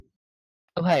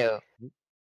Ohio.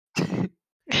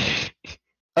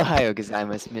 Ohio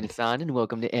gozaimasu, minasan, and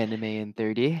welcome to Anime in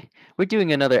 30. We're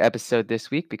doing another episode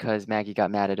this week because Maggie got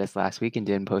mad at us last week and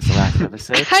didn't post the last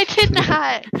episode. I did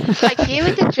not. I gave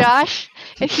it to Josh,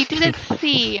 and he didn't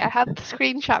see. I have the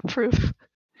screenshot proof.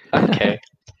 Okay.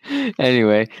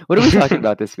 Anyway, what are we talking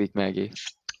about this week, Maggie?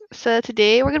 So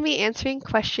today we're going to be answering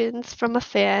questions from a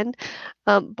fan,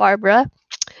 Barbara,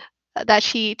 that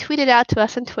she tweeted out to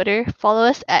us on Twitter. Follow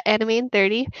us at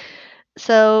Anime30.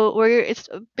 So it's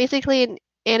basically an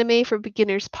anime for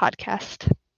beginners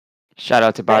podcast. Shout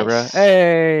out to Barbara. Nice.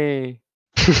 Hey!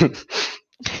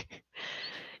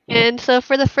 And so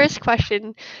for the first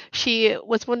question, she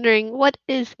was wondering, what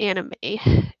is anime?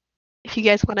 If you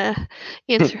guys want to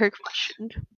answer her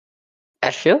question. I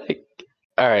feel like,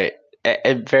 all right,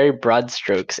 in very broad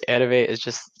strokes, anime is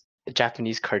just a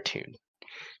Japanese cartoon.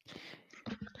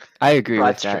 I agree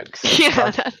Broad with that. strokes.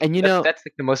 Yeah. And That's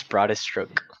like the most broadest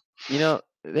stroke.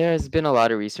 There's been a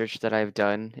lot of research that I've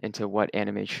done into what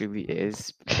anime truly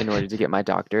is in order to get my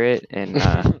doctorate in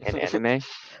anime.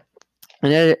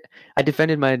 And I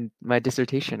defended my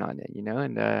dissertation on it,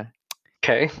 and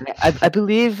Okay. I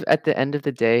believe at the end of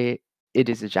the day, it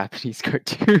is a Japanese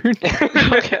cartoon.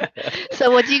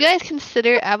 So would you guys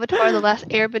consider Avatar: The Last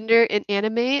Airbender an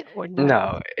anime or no?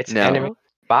 No, it's No. anime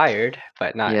inspired,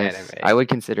 but not Yes, anime. I would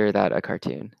consider that a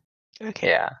cartoon. Okay.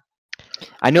 Yeah.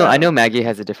 I know So- Maggie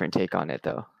has a different take on it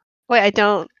though. Wait, I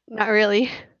don't. Not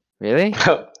really. Really?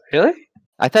 Oh, really?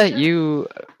 I thought you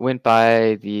went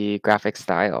by the graphic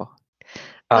style.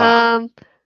 Oh,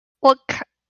 Well,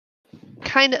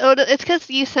 kind of. Oh, it's because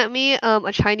you sent me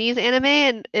a Chinese anime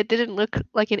and it didn't look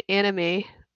like an anime.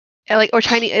 Or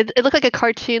Chinese. It looked like a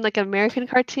cartoon, like an American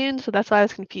cartoon. So that's why I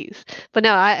was confused. But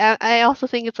no, I also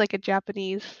think it's like a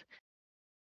Japanese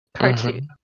cartoon.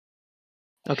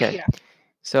 Okay. Yeah.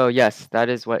 So yes, that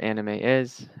is what anime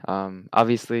is.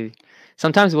 Obviously,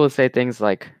 sometimes we'll say things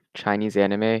like Chinese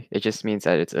anime. It just means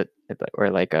that it's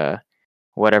like a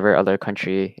whatever other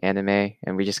country anime,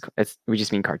 and we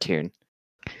just mean cartoon.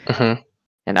 Mhm.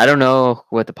 And I don't know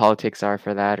what the politics are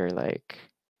for that or like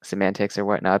semantics or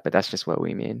whatnot, but that's just what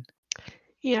we mean.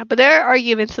 Yeah, but there are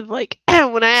arguments of like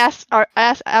when I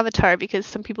asked Avatar, because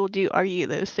some people do argue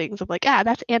those things of like,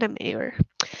 that's anime or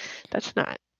that's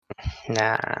not.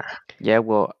 Nah. Yeah,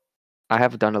 well, I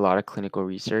have done a lot of clinical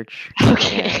research.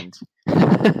 Okay.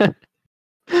 And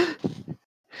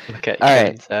Look at all you,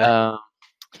 right. Enza.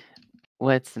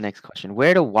 What's the next question?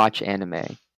 Where to watch anime?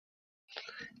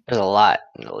 There's a lot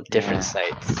of different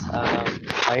sites.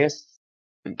 I guess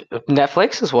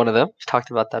Netflix is one of them. We've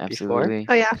talked about that before. Absolutely.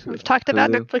 Oh yeah, we've talked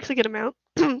about Hulu. Netflix a good amount.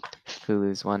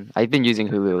 Hulu's one. I've been using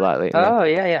Hulu a lot lately. Oh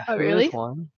yeah. Oh, Hulu's really?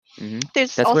 one.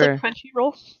 There's That's also where-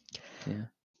 Crunchyroll.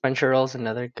 Crunchyroll's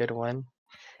another good one.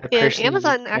 I And personally use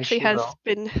Amazon actually has Crunchyroll.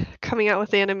 been coming out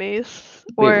with animes.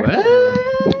 Wait, Or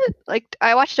what? like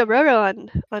I watched Dororo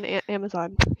on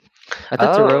Amazon. I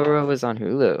thought Oh. Dororo was on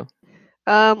Hulu.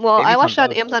 Well, Maybe I it's on watched it on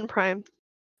both. Amazon Prime.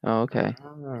 Oh, okay.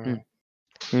 Oh.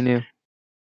 Who knew?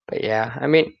 But yeah, I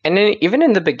mean, and then even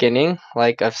in the beginning,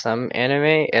 like of some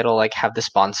anime, it'll like have the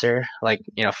sponsor, like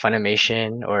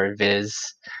Funimation or Viz,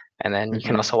 and then you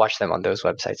can Mhm. also watch them on those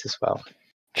websites as well.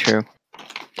 True.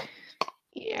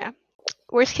 Yeah.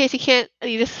 Worst case, you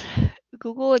just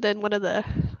Google, and then one of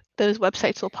those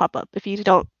websites will pop up if you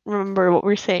don't remember what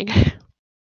we're saying.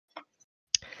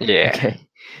 Yeah. Okay.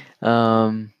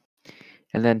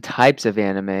 And then types of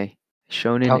anime,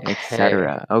 shonen, Okay.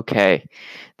 etc. Okay.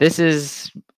 This is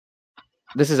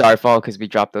our fault because we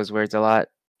drop those words a lot.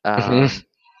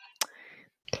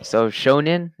 So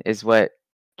shonen is what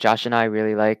Josh and I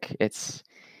really like. It's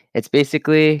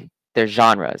basically their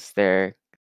genres. They're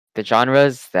the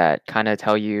genres that kind of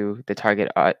tell you the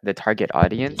target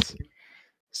audience.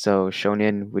 So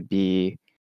shonen would be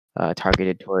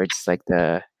targeted towards like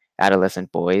the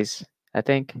adolescent boys, I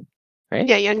think, right?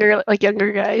 Yeah, younger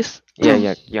guys.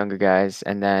 Yeah, younger guys,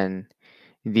 and then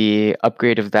the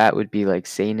upgrade of that would be like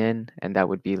seinen, and that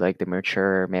would be like the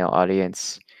mature male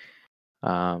audience.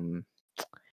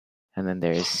 And then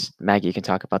there's Maggie. You can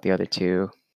talk about the other two.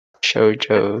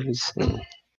 Shoujo's.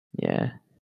 Yeah.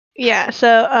 Yeah,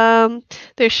 so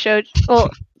there's well,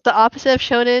 the opposite of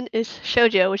shonen is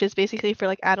shoujo, which is basically for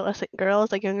like adolescent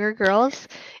girls, like younger girls.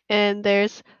 And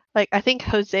there's like I think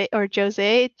Jose,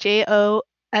 Josei,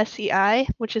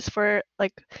 which is for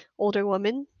like older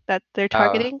women that they're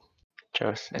targeting.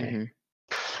 Josei. Mhm.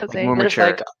 Jose. More There's mature.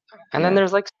 like, and then Yeah.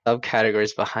 there's like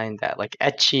subcategories behind that, like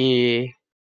ecchi,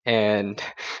 and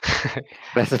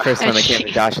That's the first one that came to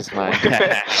Ecchi. Josh's mind.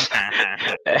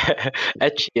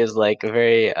 Ecchi is like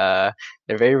very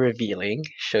they're very revealing,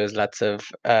 shows lots of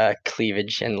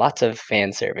cleavage and lots of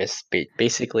fan service,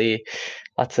 basically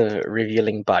lots of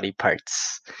revealing body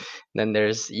parts. Then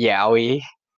there's yaoi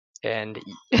and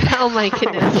Oh my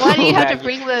goodness. Why do you have to Maggie-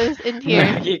 bring those in here?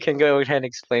 Maggie can go ahead and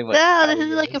explain what No, this yaoi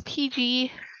is like a is. PG-13.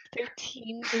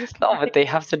 Is this No, but they PG-13?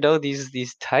 have to know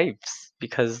these types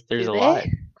because there's Do a lot.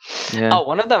 they? Yeah. Oh,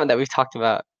 one of them that we've talked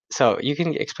about. So you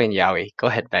can explain yaoi. Go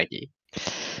ahead, Maggie.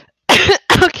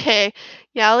 Okay.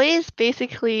 Yaoi is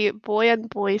basically boy on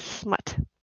boy smut.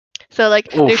 So like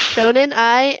there's Oof. Shonen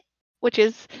Ai, which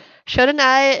is Shonen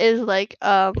Ai is like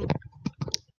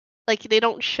they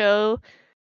don't show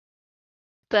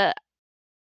the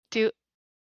do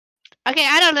okay,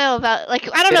 I don't know about I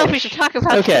don't know if we should talk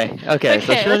about Okay. Okay.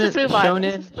 So Okay, let's shonen, just move on.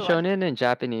 Let's shonen, just move on. shonen in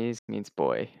Japanese means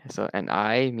boy. So and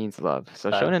I means love. So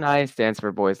Love. shonen I stands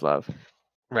for boys love.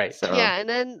 Right. So Yeah, and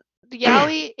then the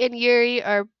yaoi and yuri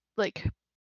are like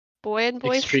boy and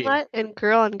boy Extreme. smut and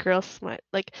girl smut.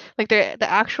 Like they're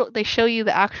they show you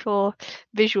the actual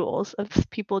visuals of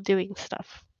people doing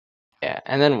stuff. Yeah,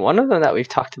 and then one of them that we've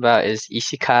talked about is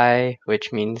isekai,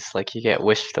 which means like you get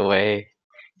whisked away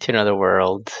to another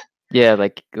world. yeah,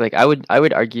 like I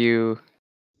would argue.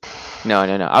 No.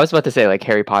 I was about to say like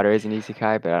Harry Potter is an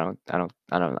isekai, but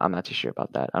I'm not too sure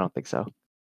about that. I don't think so.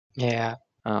 Yeah.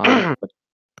 But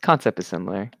the concept is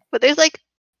similar. But there's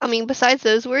besides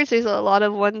those words, there's a lot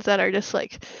of ones that are just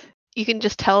like you can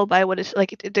just tell by what it's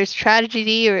like. There's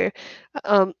tragedy or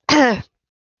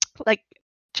like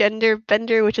gender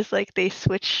bender, which is like they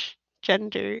switch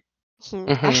gender.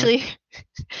 Actually,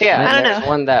 Yeah, I and don't there's know.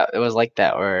 one that it was like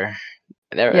that where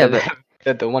there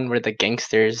Yeah, the one where the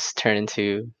gangsters turn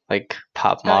into like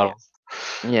pop Oh, yeah. models.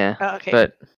 Yeah, Oh, okay.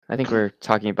 but I think we're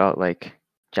talking about like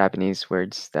Japanese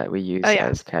words that we use Oh, yeah.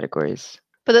 as categories.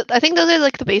 But I think those are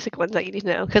like the basic ones that you need to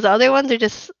know, because the other ones are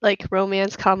just like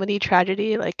romance, comedy,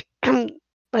 tragedy, like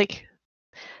like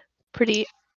pretty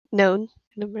known.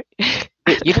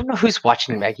 You don't know who's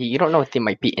watching, Maggie. You don't know what they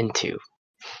might be into.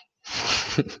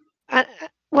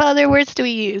 What other words do we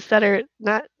use that are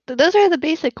not? Those are the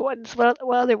basic ones. What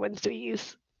other ones do we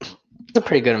use? It's a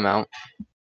pretty good amount.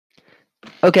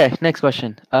 Okay, next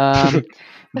question.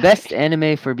 Best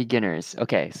anime for beginners.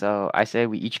 Okay, so I say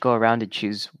we each go around and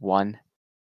choose one.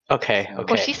 Okay, So-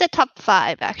 okay. Well, she said top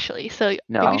 5 actually, so maybe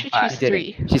No, we should I choose didn't.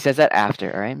 3. She says that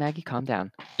after. All right, Maggie, calm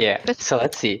down. Yeah. Let's- So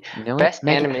let's see. You know Best what,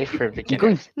 Maggie? anime for You're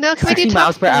going beginners. No, can we do 60 top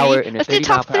miles per 3? hour in a Let's do 30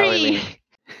 top mile per hour 3. lane.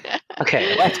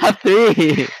 Okay. What, top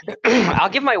 3? I'll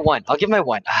give my one.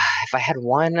 If I had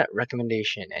one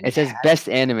recommendation, and It says best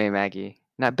anime, Maggie,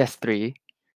 not best 3.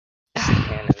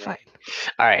 anime. Fine.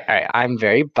 All right. I'm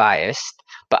very biased,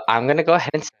 but I'm gonna go ahead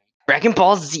and say Dragon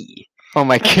Ball Z. Oh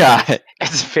my god.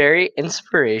 It's very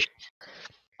inspirational.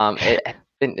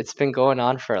 It's been going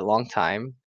on for a long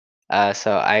time.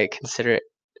 So I consider it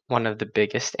one of the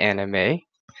biggest anime,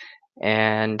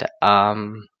 and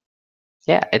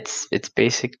yeah, it's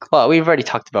basic. Well, we've already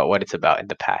talked about what it's about in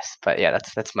the past, but yeah,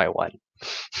 that's my one.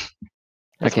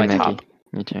 That's Okay, my Maggie, top.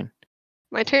 your turn.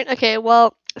 My turn. Okay.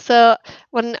 Well, so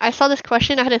when I saw this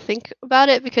question, I had to think about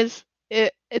it because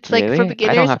it's like Really? for I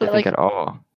beginners, don't have to but think like at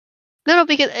all. no,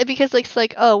 because like it's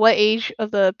like oh, what age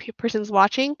of the person's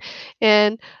watching,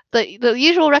 and the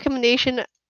usual recommendation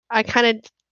I kind of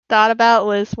thought about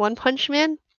was One Punch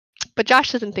Man, but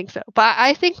Josh doesn't think so. But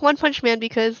I think One Punch Man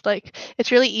because like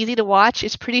it's really easy to watch.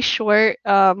 It's pretty short.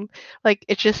 Like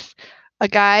it's just a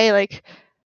guy like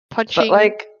punching. But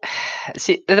like,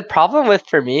 see, the problem with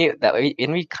for me that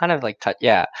we kind of like touch,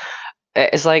 yeah,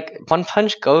 it's like One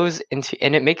Punch goes into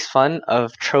and it makes fun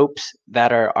of tropes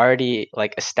that are already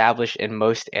like established in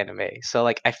most anime. So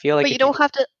like, I feel like But if you don't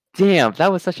have to. Damn, that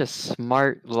was such a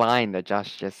smart line that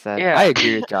Josh just said. Yeah. I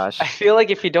agree with Josh. I feel like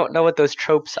if you don't know what those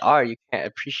tropes are, you can't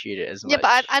appreciate it as Yeah, much.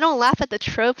 but I don't laugh at the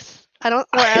tropes. I don't,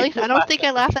 or at least I don't laugh think at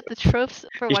I laugh at the tropes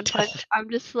for He One does. Punch. I'm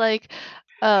just like,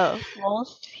 oh, well,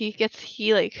 he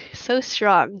like so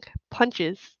strong,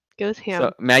 punches, goes ham.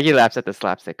 So Maggie laughs at the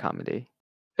slapstick comedy.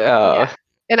 Oh, Yeah.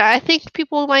 And I think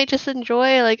people might just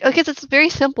enjoy because it's very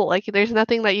simple. Like there's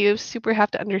nothing that you super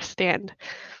have to understand.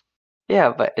 yeah,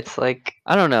 but it's like,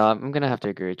 I don't know. I'm gonna have to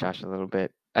agree with Josh a little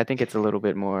bit. I think it's a little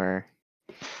bit more.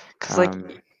 cause like,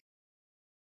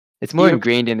 It's more you-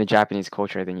 ingrained in the Japanese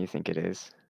culture than you think it is.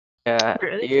 yeah,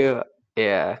 Really?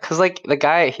 cause like the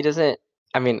guy, he doesn't.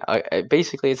 I mean,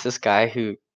 basically, it's this guy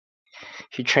who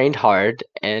trained hard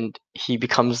and he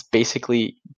becomes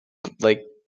basically like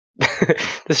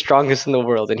the strongest in the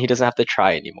world, and he doesn't have to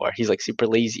try anymore. He's like super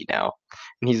lazy now,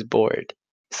 and he's bored.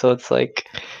 So it's like,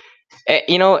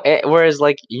 Whereas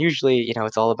like usually,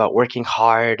 it's all about working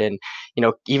hard, and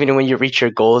even when you reach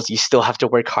your goals, you still have to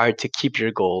work hard to keep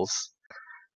your goals.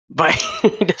 But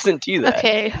he doesn't do that.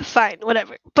 Okay, fine,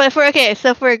 whatever. But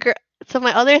so for a girl, so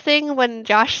my other thing when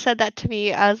Josh said that to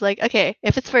me, I was like, okay,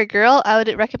 if it's for a girl, I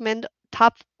would recommend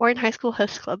Top Orin High School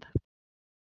Host Club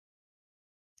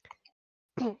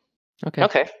Okay.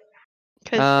 Okay.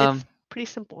 because Um. it's pretty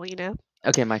simple, you know.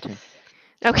 Okay, my turn.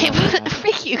 Okay, Uh,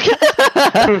 freak you.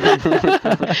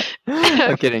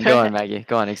 I'm kidding. Go Go on, ahead. Maggie.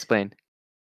 Go on. Explain.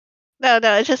 No,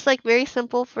 it's just like very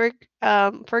simple for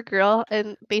a girl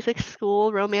and basic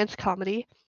school romance comedy.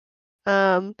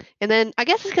 And then I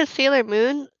guess it's because Sailor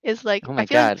Moon is like Oh I my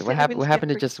feel like God. What Sailor happened? Moon's What meant happened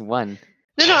to for just one?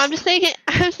 No, I'm just saying it.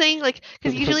 I'm saying like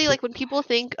because usually like when people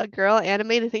think a girl anime,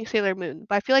 they think Sailor Moon.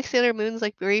 But I feel like Sailor Moon's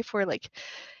like very for like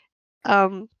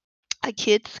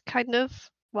kids kind of.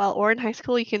 While Orin High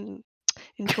School, you can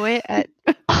enjoy it at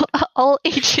all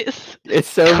ages. It's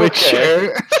so Okay.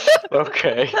 mature.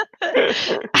 Okay.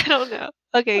 I don't know.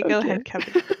 Okay, go Okay. ahead,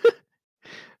 Kevin.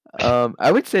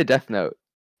 I would say Death Note.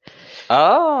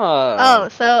 Oh,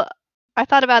 so I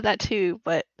thought about that too,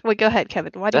 but wait, go ahead,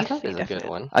 Kevin. Why do you Death Note say is a Death good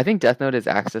Note? one. I think Death Note is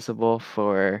accessible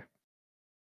for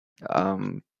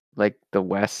like the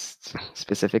West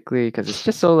specifically because it's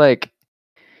just so like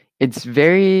it's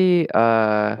very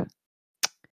how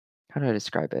do I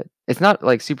describe it? It's not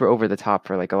like super over the top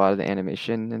for like a lot of the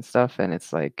animation and stuff, and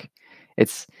it's like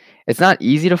it's it's not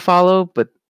easy to follow, but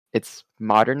it's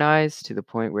modernized to the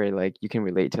point where like you can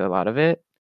relate to a lot of it.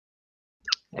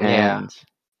 Yeah.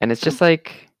 And it's just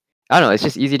like I don't know, it's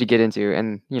just easy to get into,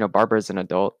 and Barbara's an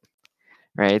adult,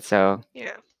 right? So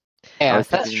Yeah. I Yeah, was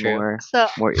that's thinking true.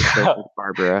 more intro for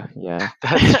Barbara, yeah.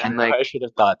 That's true. And like I should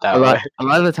have thought a that lot way. a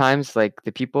lot of the times like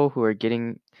the people who are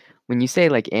getting when you say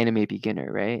like anime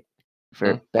beginner, right?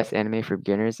 For Mm. best anime for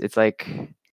beginners, it's like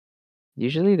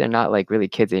usually they're not like really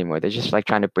kids anymore. They're just like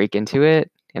trying to break into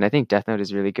it. And I think Death Note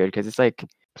is really good because it's like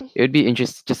it would be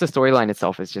interesting. Just the storyline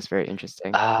itself is just very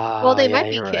interesting. Well, they Yeah, might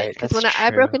be you're kids right. because That's when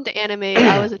I broke true. into anime,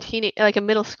 I was a like a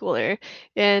middle schooler,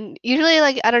 and usually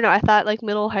like I don't know, I thought like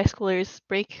middle high schoolers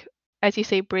break, as you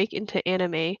say, break into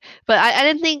anime, but I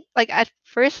didn't think like at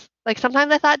first like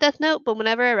sometimes I thought Death Note, but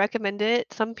whenever I recommend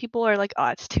it, some people are like, oh,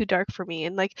 it's too dark for me,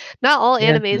 and like not all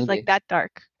Yeah, anime is like maybe. that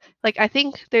dark. Like I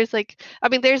think there's like I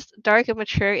mean there's dark and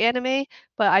mature anime,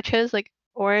 but I chose like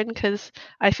Orin because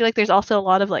I feel like there's also a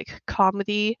lot of like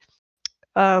comedy.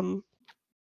 Um,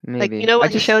 like Maybe. I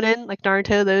like just shonen, like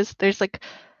Naruto, there's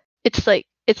like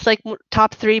it's like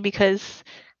top 3 because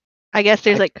I guess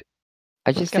there's I like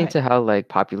I just go think ahead. to how like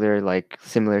popular like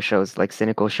similar shows like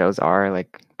cynical shows are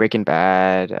like Breaking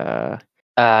Bad,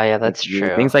 Yeah, like that's You,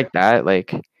 true. things like that.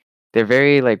 Like they're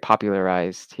very like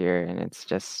popularized here, and it's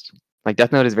just like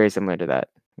Death Note is very similar to that,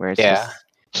 where it's Yeah, just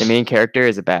the main character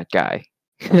is a bad guy.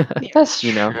 that's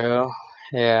You know? true.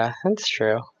 Yeah, that's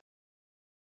true.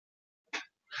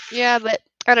 Yeah, but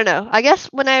I don't know. I guess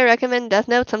when I recommend Death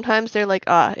Note, sometimes they're like,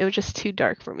 ah, it was just too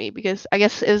dark for me because I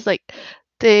guess it was like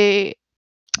they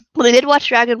well they did watch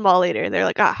Dragon Ball later. They're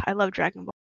like, ah, I love Dragon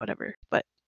Ball, whatever. But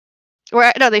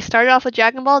or no, they started off with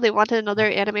Dragon Ball. They wanted another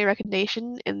anime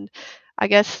recommendation, and I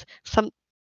guess some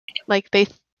like they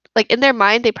like in their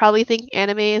mind they probably think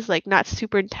anime is like not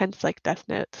super intense like Death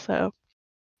Note. So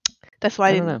that's why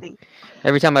I I don't didn't know. think.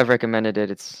 Every time I've recommended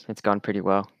it, it's gone pretty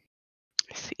well.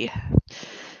 I see.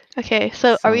 Okay,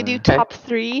 so are we do So top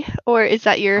 3 or is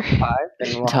that your Five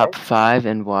and why? top 5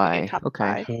 and okay, why? top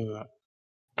Okay. 5?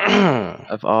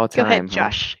 Of all Go ahead, time,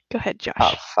 huh? Josh. Go ahead,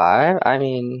 Top Josh. 5? I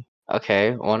mean,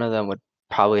 okay, one of them would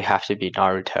probably have to be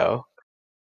Naruto.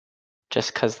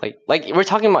 Just cause like we're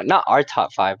talking about not our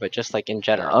top 5, but just like in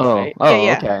general, Oh, right? Yeah, oh,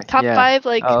 yeah. okay. Top Yeah. 5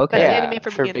 like Oh, best okay. anime Yeah,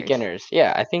 for for beginners. beginners.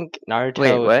 Yeah, I think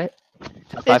Wait, Naruto. what?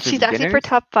 Top 5 for She's asking for beginners?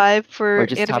 top 5 Or for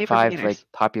just anime top for 5 beginners.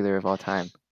 like popular of all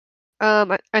time?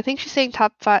 I think she's saying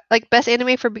top 5 like best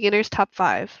anime for beginners top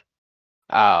 5.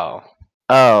 Oh.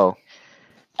 Oh,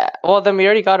 Well, then we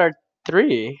already got our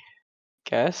 3,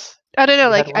 guess. I don't know,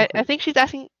 We had like one I think she's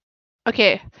asking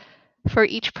okay, for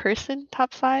each person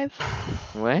top 5.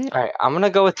 what? All right, I'm gonna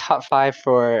go with top 5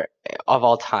 for of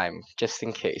all time, just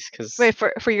in case, cause Wait,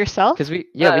 for yourself? Because we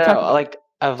no, talk no, about like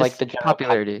of like just the general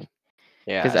popularity.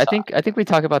 Yeah, Because so I think we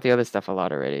talk about the other stuff a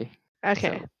lot already. Okay.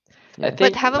 So I yeah,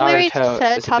 But think haven't we already Naruto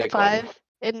said is a top big one. 5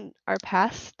 in our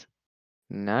past?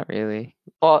 not really.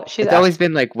 Well, she's It's always asking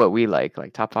been like what we like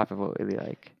top 5 of what we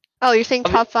like. Oh, you're saying I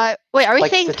mean, top 5. Wait, are we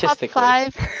like saying top statistically.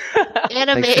 5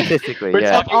 anime Like statistically, We're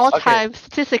yeah. of talking all okay, time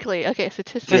statistically? Okay,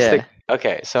 statistically. Yeah.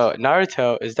 Okay, so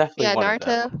Naruto is definitely Yeah, one of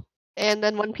them, Naruto and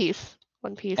then One Piece.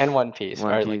 One Piece. and One Piece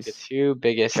One are like the Piece, 2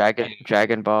 biggest.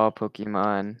 Dragon Ball,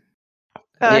 Pokemon,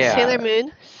 Sailor Yeah.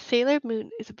 Moon. Sailor Moon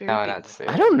is a very No, big not one.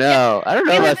 Sailor I don't Moon. know. I don't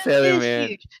know Sailor about Moon Sailor is Moon.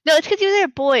 huge. No, it's because you guys are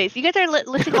boys. You guys are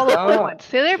listing all the boy No, ones.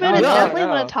 Sailor Moon no, is no, definitely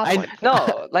one of the no. top ones.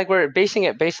 No, like we're basing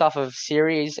it based off of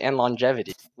series and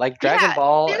longevity. Like Dragon Yeah,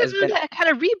 Ball Sailor has Moon been. had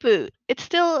a reboot. It's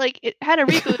still like it had a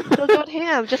reboot. It's still going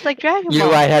ham, just like Dragon You know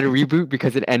Ball. why I had a reboot?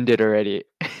 Because it ended already.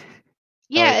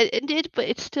 Yeah, it did, but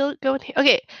it's still going.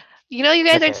 Okay, you know you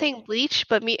guys aren't Okay. saying Bleach,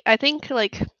 but I think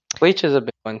like Bleach is a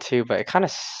big one too, but it kind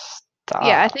of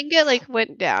yeah, I stopped. think it like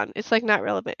went down. It's like not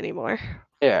relevant anymore.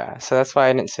 Yeah, so that's why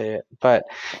I didn't say it. But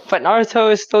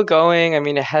Naruto is still going. I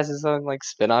mean, it has its own like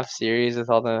spin-off series with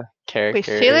all the Wait,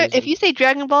 Sailor. characters. If you say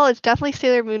Dragon Ball, it's definitely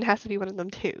Sailor Moon has to be one of them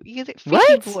too. You guys are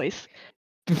What? freaking boys.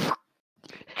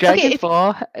 Dragon if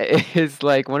Ball is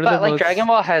like one of the But like most Dragon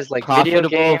Ball has like video profitable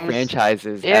games.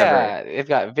 franchises ever. Yeah, it's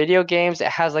got video games. It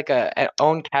has like an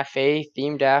own cafe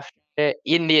themed after it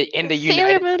in the Sailor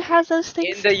United Moon has those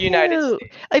things in the United too.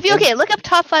 States. If you okay, look up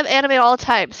top 5 anime all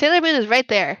time. Sailor Moon is right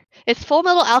there. It's Full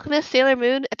Metal Alchemist, Sailor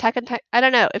Moon, Attack on Titan. I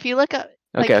don't know. If you look up,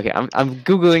 Okay, like, okay. I'm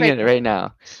googling right it there. right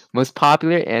now. Most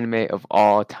popular anime of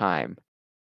all time.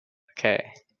 Okay.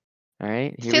 All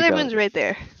right, here Sailor we go. Moon's right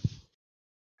there.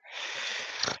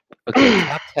 Okay,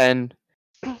 top 10.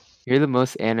 Here are the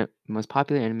most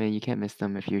popular anime. You can't miss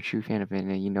them if you're a true fan of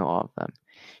anime. You know all of them.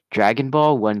 Dragon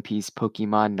Ball, One Piece,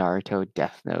 Pokemon, Naruto,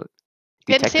 Death Note.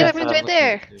 And Detective Sailor That's Moon's what I'm right looking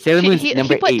there. at too. Sailor Moon's He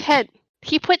number put 8. 10.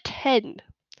 He put 10.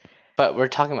 But we're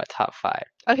talking about top 5.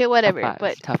 Okay, Top whatever. 5.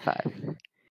 But Top 5.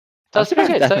 So I'm it's pretty surprised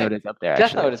good. Death So Note is up there,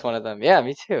 Death Note actually. is one of them. Yeah,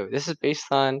 me too. This is based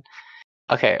on.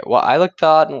 Okay, what I looked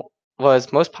on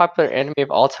was most popular anime of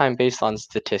all time based on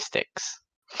statistics.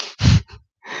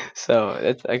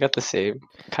 So I got the same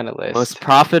kind of list. Most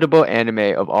profitable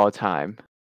anime of all time.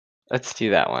 Let's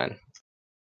do that one.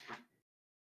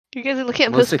 you guys are looking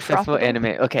at Most successful profitable.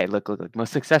 anime. Okay, look.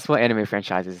 Most successful anime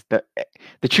franchises.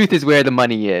 The truth is where the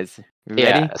money is. You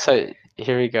ready? Yeah, so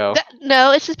here we go.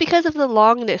 No, it's just because of the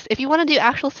longness. If you want to do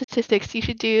actual statistics, you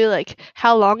should do like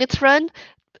how long it's run.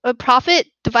 Profit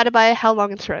divided by how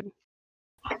long it's run.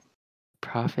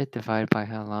 Profit divided by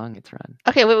how long it's run.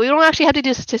 Okay, we don't actually have to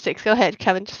do statistics. Go ahead,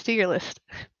 Kevin. Just do your list.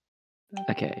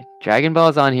 Okay, Dragon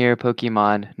Ball's on here.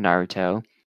 Pokemon, Naruto,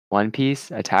 One Piece,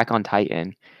 Attack on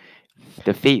Titan,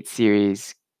 the Fate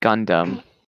series, Gundam,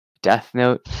 Death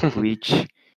Note, Bleach,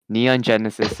 Neon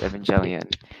Genesis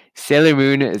Evangelion. Sailor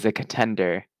Moon is a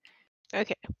contender.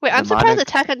 Okay. Wait, The I'm surprised Monarch-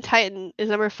 Attack on Titan is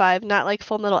number 5, not like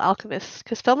Full Metal Alchemist,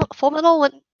 because Full Metal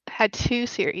had 2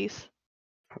 series.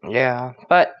 Yeah,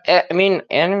 but I mean,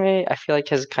 anime I feel like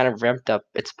has kind of ramped up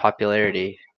its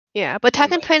popularity. Yeah, but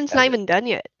Attack on Like, Titan's not even done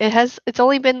yet. It's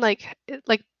only been like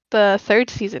the 3rd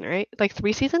season, right? Like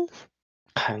 3 seasons?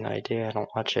 I have no idea. I don't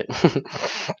watch it.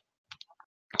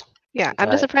 Yeah, I'm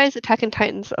just But surprised Attack on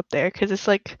Titan's up there because it's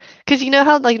like, because you know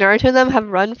how like Naruto and them have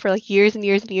run for like years and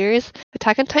years and years.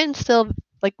 Attack on Titan's still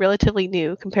like relatively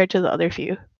new compared to the other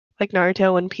few, like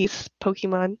Naruto, One Piece,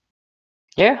 Pokemon.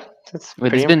 yeah, that's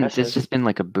Wait, pretty there's impressive. just been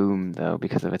like a boom though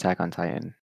because of Attack on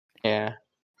Titan. Yeah.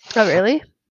 Oh really?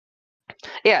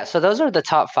 Yeah, so those are the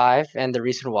top 5, and the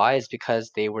reason why is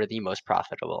because they were the most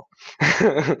profitable.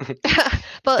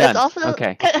 But Done. it's also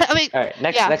Okay. I mean, All right,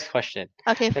 yeah. next question.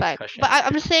 Okay, Next fine. question. But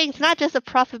I'm just saying it's not just the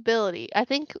profitability. I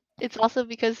think it's also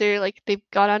because they've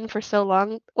gone on for so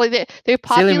long. Well, they're Sailor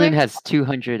popular. Moon has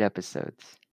 200 episodes.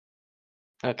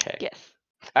 Okay. Yes.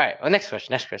 All right. Well, next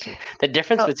question. Next question. The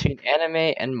difference Oh. between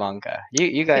anime and manga. You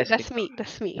Okay, guys. that's can- me.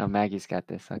 That's me. Oh, Maggie's got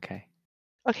this. Okay.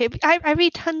 Okay, but I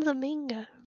read tons of manga.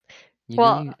 You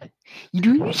Well, know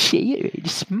you say it right.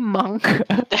 It's manga.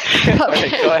 Okay,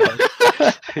 go ahead.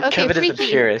 Okay, Kevin is a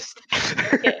freaky. purist.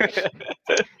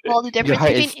 Well, the Your difference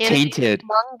heart between is anime tainted. and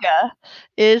manga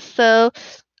is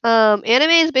anime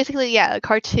is basically a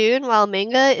cartoon, while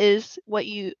manga is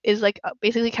like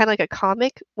basically kind of like a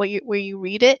comic where you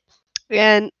read it,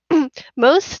 and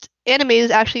most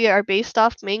animes actually are based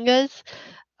off mangas,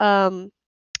 kind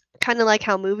of like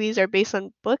how movies are based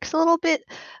on books a little bit,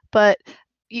 but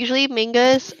usually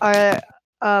mangas are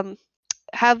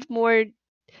have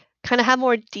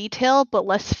more detail but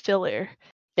less filler.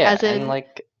 Yeah, As in, and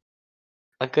like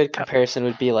a good comparison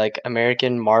would be like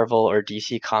American Marvel or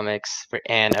DC comics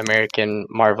and American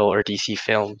Marvel or DC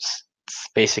films. It's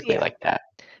basically yeah. like that.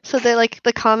 So they're like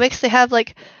the comics, they have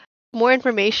like more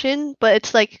information, but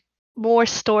it's like more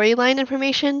storyline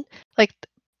information. Like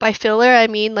by filler, I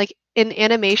mean like in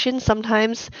animation,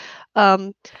 sometimes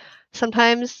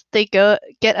they get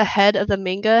ahead of the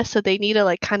manga, so they need to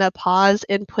like kind of pause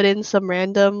and put in some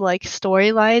random like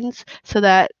storylines so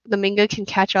that the manga can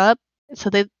catch up. So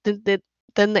then the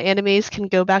animes can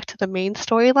go back to the main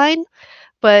storyline.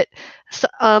 But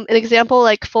an example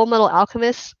like Full Metal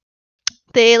Alchemist,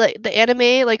 the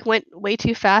anime went way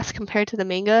too fast compared to the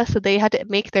manga, so they had to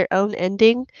make their own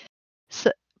ending.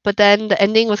 So, but then the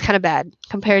ending was kind of bad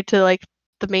compared to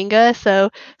the manga, so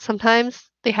sometimes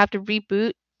they have to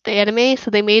reboot the anime.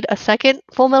 So they made a second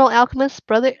Full Metal Alchemist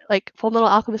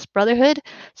Brotherhood,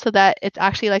 so that it's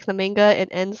actually like the manga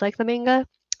and ends like the manga.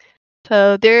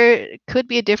 So there could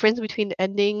be a difference between the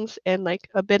endings and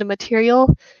a bit of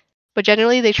material, but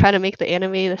generally they try to make the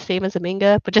anime the same as the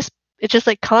manga, but it's just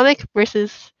like comic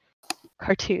versus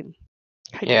cartoon.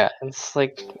 Yeah, it's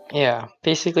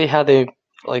basically how they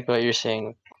like what you're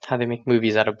saying, how they make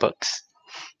movies out of books.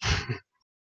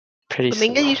 Pretty The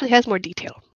manga similar. usually has more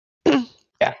detail.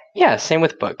 Yeah, same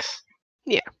with books.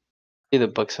 Yeah. The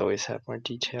books always have more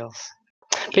details.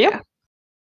 But Yeah.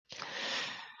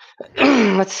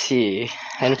 Let's see.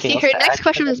 Anything See, else her to next add?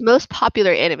 question was most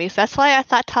popular animes. That's why I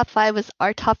thought top 5 was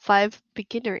our top 5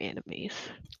 beginner animes.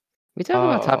 We talk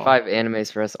about top Oh. 5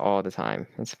 animes for us all the time.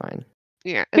 It's fine.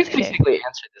 Yeah, We it's okay. basically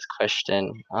answered this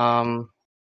question.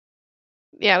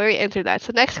 Yeah, we already answered that.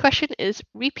 So next question is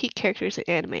repeat characters in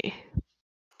anime.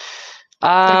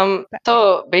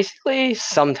 So basically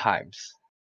sometimes.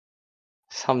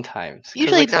 Sometimes. 'Cause,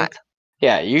 Usually like, not.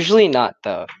 Yeah, usually not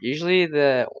though. Usually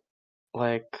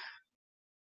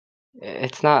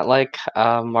it's not like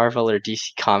Marvel or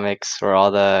DC Comics where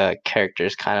all the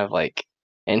characters kind of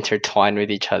intertwine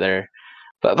with each other.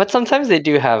 But sometimes they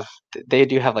do have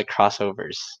like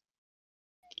crossovers.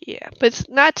 Yeah, but it's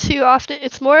not too often.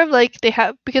 It's more of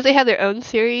because they have their own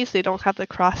series, they don't have the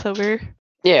crossover.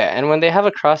 Yeah, and when they have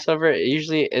a crossover, it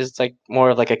usually is like more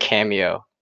of like a cameo,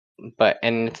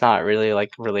 and it's not really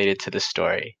like related to the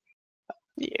story.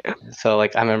 Yeah. So I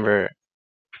remember,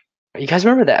 you guys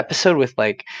remember the episode with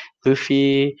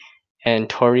Luffy and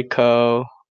Toriko,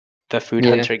 the food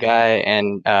Yeah. hunter guy,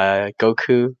 and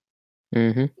Goku?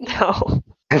 Mm-hmm. No.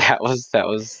 It has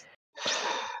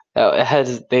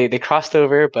they crossed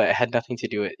over, but it had nothing to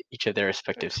do with each of their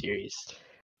respective series.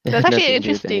 That's actually an Nothing to do with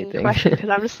interesting anything. question because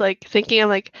I'm just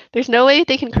thinking, there's no way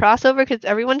they can cross over because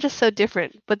everyone's just so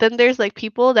different. But then there's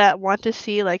people that want to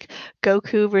see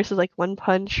Goku versus One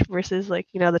Punch versus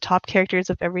the top characters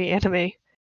of every anime,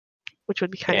 which would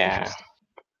be kind of Yeah. interesting.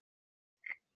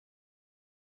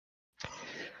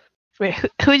 Wait, who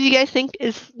do you guys think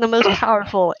is the most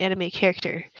powerful anime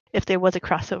character if there was a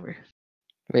crossover?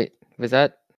 Wait, was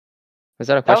that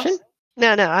a question?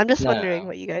 No, I'm just No. wondering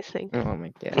what you guys think. Oh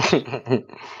my gosh.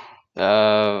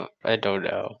 I don't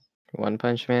know. One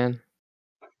Punch Man.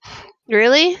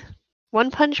 Really? One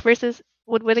Punch versus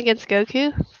would win against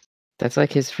Goku? That's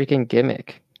like his freaking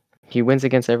gimmick. He wins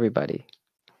against everybody.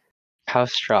 How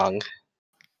strong?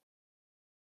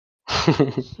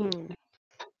 Hmm. The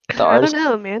I don't artist.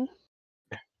 know, man.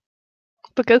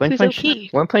 But Goku's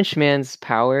OP. One Punch Man's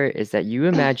power is that you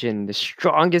imagine the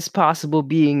strongest possible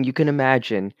being you can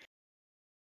imagine.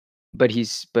 But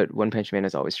One Punch Man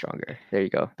is always stronger. There you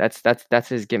go. That's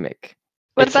his gimmick.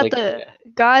 What It's about the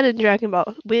god in Dragon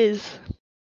Ball, Wiz?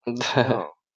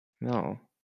 No.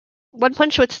 One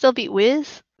Punch would still beat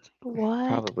Wiz? What?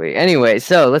 Probably. Anyway,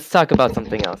 so let's talk about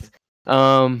something else.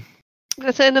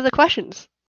 That's the end of the questions.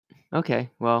 Okay,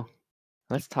 well,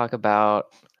 let's talk about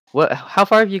how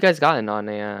far have you guys gotten on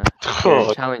your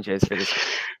Oh, challenges for this?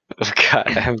 oh God,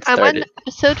 I haven't I'm on started.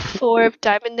 episode 4 of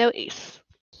Diamond No Ace.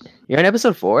 You're on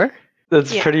episode 4?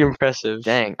 That's Yeah. pretty impressive.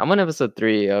 Dang, I'm on episode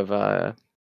 3 of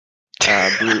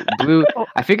Blue.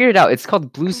 I figured it out. It's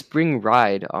called Blue Spring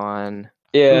Ride on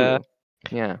Yeah.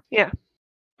 Hulu. Yeah.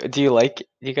 Do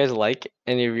you guys like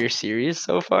any of your series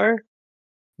so far?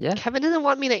 Yeah. Kevin doesn't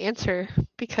want me to answer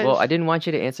because Well, I didn't want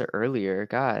you to answer earlier.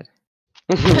 God.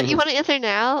 you want to answer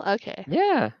now? Okay.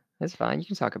 Yeah, that's fine. You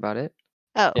can talk about it.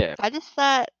 Oh, Yeah. I just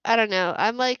thought, I don't know.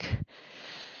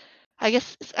 I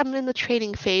guess I'm in the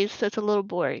training phase, so it's a little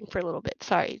boring for a little bit.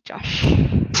 Sorry, Josh.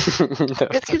 No,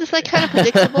 It's because it's kind of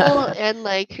predictable and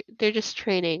they're just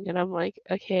training, and I'm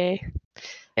okay.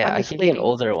 yeah, I'm I just give you an waiting.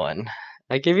 older one.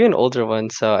 I give you an older one,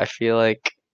 so I feel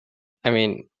like, I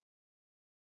mean,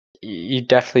 you've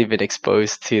definitely been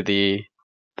exposed to the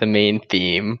main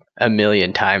theme a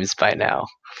million times by now,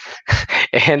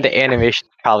 and the animation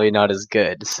probably not as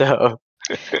good. So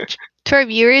To our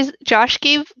viewers, Josh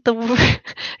gave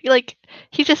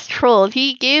he just trolled.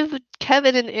 He gave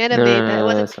Kevin an anime No, that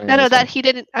wasn't. that's fine, No, that's that fine. he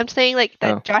didn't. I'm saying that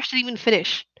Oh. Josh didn't even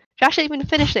finish. Josh didn't even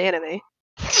finish the anime.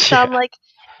 So I'm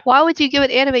why would you give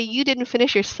an anime you didn't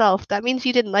finish yourself? That means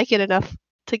you didn't like it enough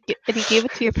to get, and you gave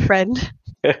it to your friend.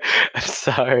 I'm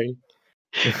sorry.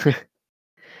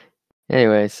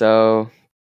 Anyway, so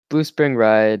Blue Spring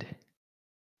Ride.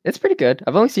 It's pretty good.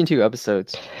 I've only seen 2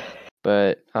 episodes,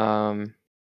 but I'm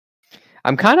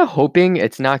kind of hoping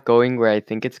it's not going where I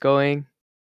think it's going.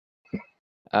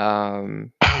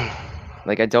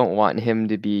 Like I don't want him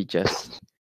to be just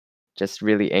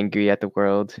really angry at the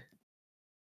world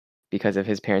because of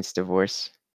his parents' divorce.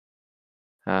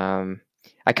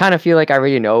 I kind of feel like I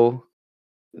already know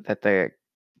that the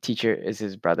teacher is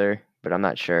his brother, but I'm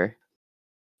not sure.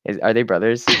 Are they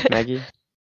brothers, Maggie?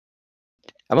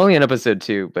 I'm only on episode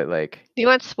 2, but like, Do you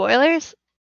want spoilers?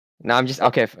 no, I'm just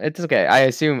okay. It's okay. I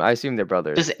assume they're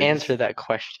brothers. Just They answer that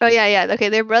question. Oh yeah. Okay,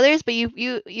 they're brothers, but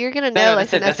you're gonna know No, like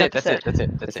that's the it. next That's it. That's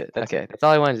episode. it. That's it. That's it. Okay, that's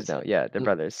all I wanted to know. Yeah, they're Mm.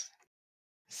 brothers.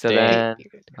 So Dang. then, You're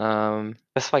good.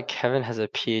 That's why Kevin has a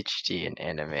PhD in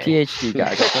anime. PhD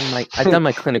guys. I've done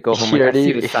my clinical homework. I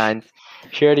see the signs.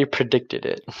 He already predicted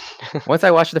it. Once I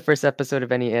watch the first episode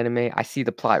of any anime, I see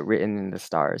the plot written in the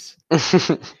stars.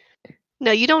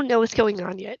 No, you don't know what's going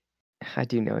on yet. I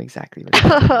do know exactly what's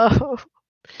going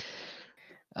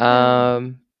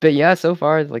on. But yeah, so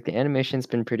far like the animation's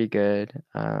been pretty good.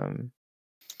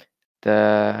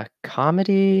 The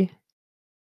comedy,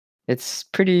 it's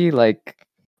pretty like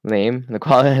lame. The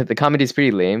comedy's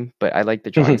pretty lame, but I like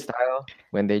the drawing style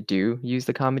when they do use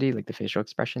the comedy, like the facial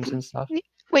expressions and stuff.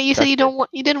 Wait, you said That's good.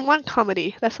 you didn't want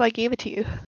comedy. That's why I gave it to you.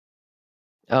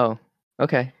 Oh,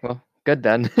 okay. Well, good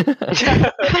then.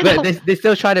 I But don't- they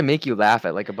still try to make you laugh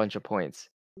at like a bunch of points.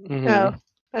 Oh,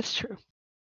 that's true.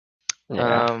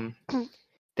 Yeah.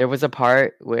 There was a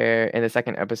part where in the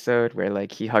second episode where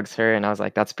like he hugs her and I was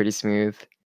like, that's pretty smooth.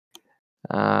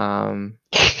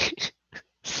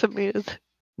 Smooth.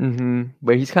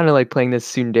 But he's kind of like playing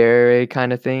this tsundere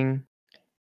kind of thing,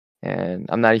 and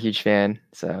I'm not a huge fan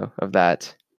of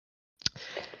that.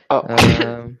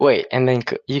 Oh, wait, and then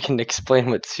you can explain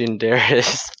what tsundere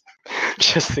is,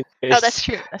 just in case. Oh, that's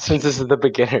true. Since this is the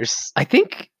beginners. I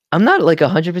think I'm not like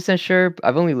 100% sure.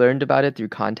 I've only learned about it through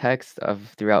context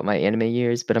throughout my anime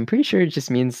years, but I'm pretty sure it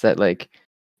just means that like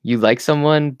you like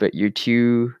someone, but you're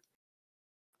too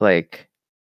like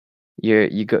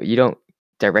you don't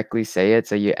directly say it,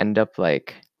 so you end up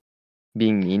like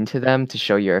being mean to them to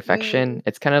show your affection.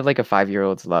 It's kind of like a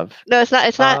 5-year-old's love. No, it's not.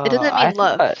 It doesn't I mean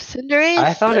love. thought- Tsundere.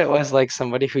 I thought it was like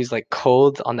somebody who's like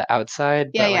cold on the outside,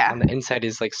 Yeah, but like yeah. on the inside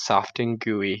is like soft and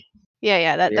gooey.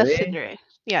 Yeah. That's Really? tsundere.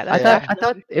 Yeah, I that's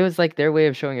thought it was like their way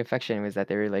of showing affection was that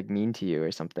they were like mean to you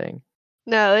or something.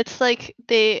 No, it's like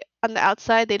they on the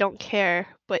outside they don't care,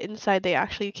 but inside they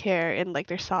actually care and like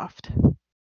they're soft.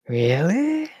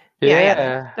 Really?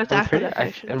 Yeah, that's actual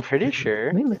definition. I'm pretty sure.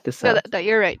 Let me look this No, up. that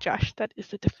you're right, Josh. That is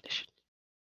the definition.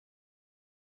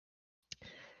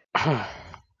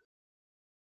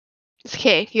 It's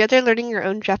okay. You guys are learning your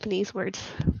own Japanese words.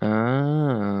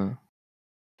 Oh.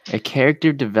 A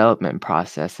character development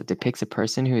process that depicts a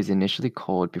person who is initially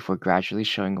cold before gradually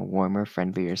showing a warmer,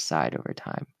 friendlier side over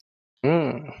time.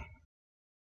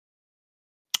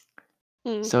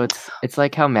 So it's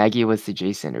like how Maggie was to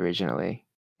Jason originally.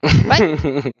 No,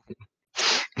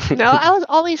 I was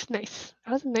always nice.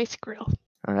 I was a nice girl.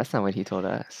 Oh, that's not what he told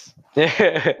us.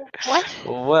 What?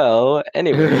 Well,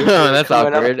 anyway, That's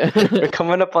awkward. we're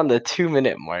coming up on the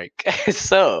 2-minute mark.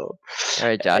 So, all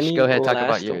right, Josh, any go ahead, talk about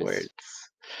last yours. words?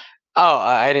 Oh,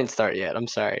 I didn't start yet. I'm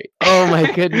sorry. Oh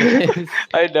my goodness.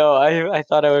 I know. I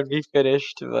thought I would be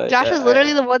finished, but Josh is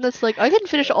literally the one that's like, I can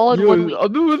finish all in 1 week.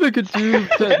 I'm the one that could do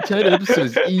 10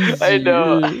 episodes easy. I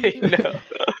know.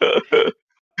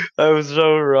 I was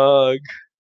so wrong.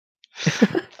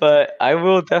 But I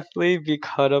will definitely be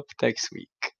caught up next week.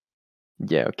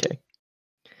 Yeah, okay.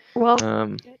 Well,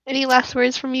 any last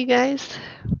words from you guys?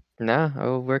 No,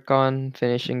 I'll work on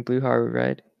finishing Blue Harbor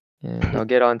Ride. And I'll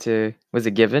get on to, was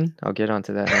it Given? I'll get on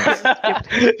to that next.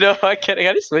 No, can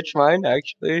I switch mine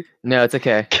actually? No, it's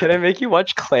okay. Can I make you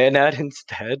watch Clannad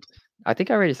instead? I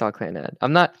think I already saw Clannad.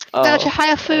 I'm not. No,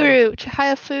 Chihaya Furu.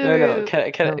 Chihaya Furu. No.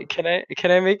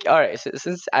 Can I make? All right. So,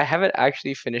 since I haven't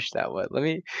actually finished that one, let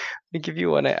me give you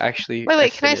one I actually.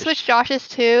 Wait. Can I switch Josh's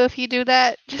too? If you do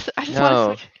that, I just want to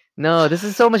switch. No, this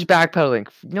is so much backpedaling.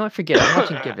 You know what? Forget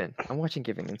it. I'm watching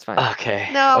Given. It's fine. Okay.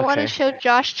 No, I want to show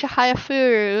Josh Chihaya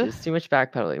Furu. There's too much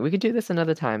backpedaling. We could do this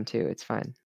another time too. It's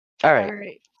fine. All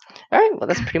right. Well,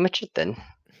 that's pretty much it then.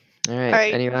 All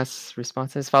right. Any last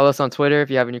responses? Follow us on Twitter. If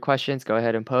you have any questions, go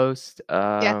ahead and post.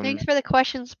 Yeah, thanks for the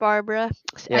questions, Barbara.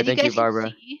 Yeah, thank you,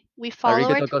 Barbara. We follow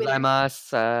our Twitter.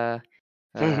 Gozaimasu.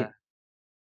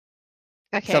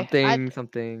 Okay.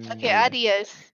 Something. Okay, adios.